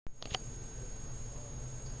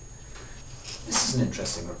This is an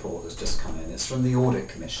interesting report that's just come in. It's from the Audit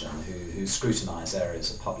Commission, who scrutinise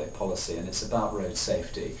areas of public policy, and it's about road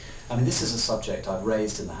safety. I mean, this is a subject I've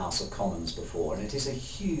raised in the House of Commons before, and it is a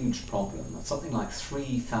huge problem. Something like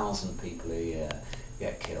 3,000 people a year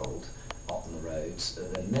get killed on the roads.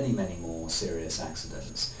 There are many, many more serious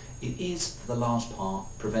accidents. It is, for the large part,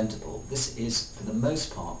 preventable. This is, for the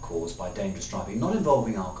most part, caused by dangerous driving, not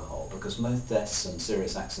involving alcohol, because most deaths and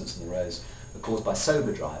serious accidents on the roads are caused by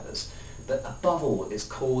sober drivers. But above all, it's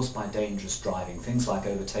caused by dangerous driving, things like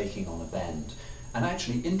overtaking on a bend. And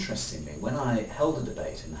actually, interestingly, when I held a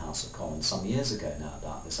debate in the House of Commons some years ago now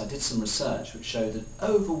about this, I did some research which showed that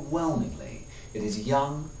overwhelmingly it is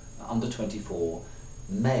young, under 24,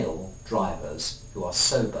 male drivers who are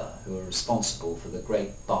sober, who are responsible for the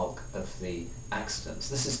great bulk of the accidents.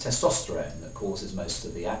 This is testosterone that causes most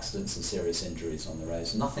of the accidents and serious injuries on the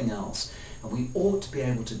roads, nothing else. And we ought to be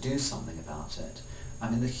able to do something about it. I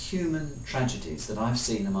mean, the human tragedies that I've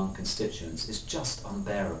seen among constituents is just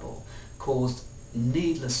unbearable, caused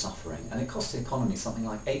needless suffering, and it costs the economy something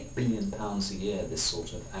like £8 billion a year, this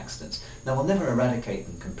sort of accidents. Now, we'll never eradicate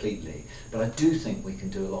them completely, but I do think we can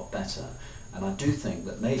do a lot better. And I do think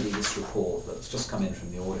that maybe this report that's just come in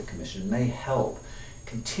from the Audit Commission may help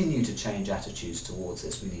continue to change attitudes towards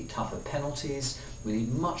this. We need tougher penalties, we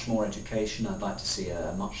need much more education. I'd like to see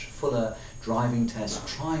a much fuller driving test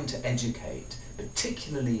trying to educate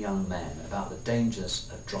particularly young men about the dangers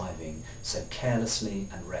of driving so carelessly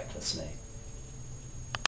and recklessly.